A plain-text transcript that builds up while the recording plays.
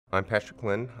I'm Patrick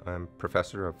Lin. I'm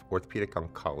professor of orthopedic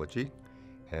oncology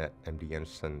at MD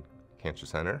Anderson Cancer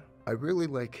Center. I really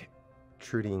like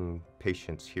treating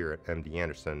patients here at MD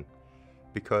Anderson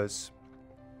because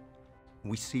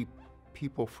we see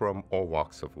people from all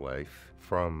walks of life,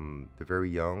 from the very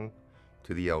young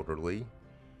to the elderly,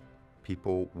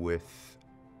 people with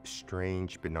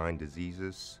strange benign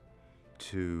diseases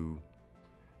to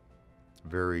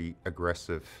very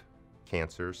aggressive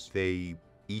cancers. They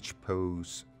each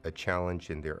pose a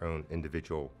challenge in their own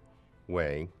individual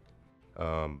way,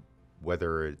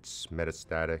 whether it's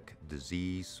metastatic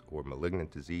disease or malignant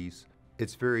disease.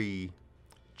 It's very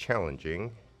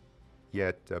challenging,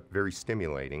 yet very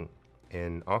stimulating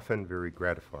and often very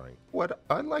gratifying. What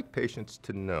I'd like patients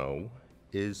to know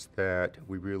is that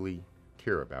we really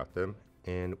care about them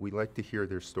and we like to hear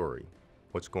their story,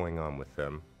 what's going on with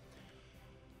them.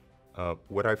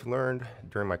 What I've learned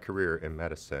during my career in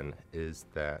medicine is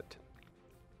that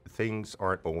things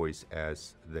aren't always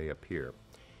as they appear.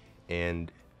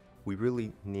 And we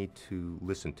really need to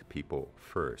listen to people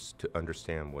first to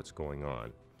understand what's going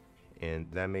on. And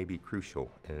that may be crucial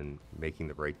in making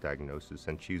the right diagnosis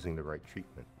and choosing the right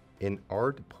treatment. In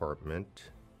our department,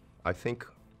 I think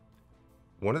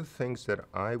one of the things that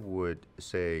I would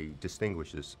say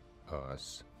distinguishes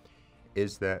us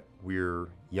is that we're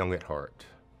young at heart.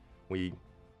 We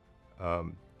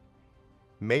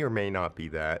may or may not be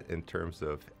that in terms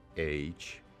of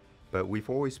age, but we've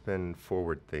always been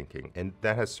forward-thinking, and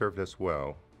that has served us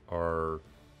well. Our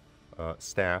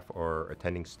staff, our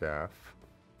attending staff,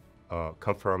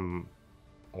 come from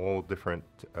all different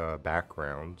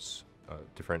backgrounds,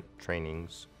 different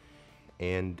trainings,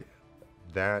 and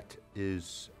that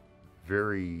is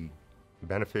very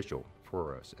beneficial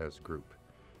for us as a group,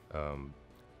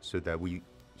 so that we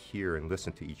hear and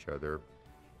listen to each other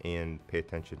and pay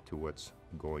attention to what's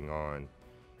going on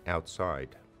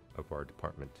outside of our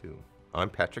department too. I'm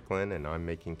Patrick Lin and I'm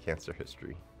making cancer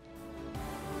history.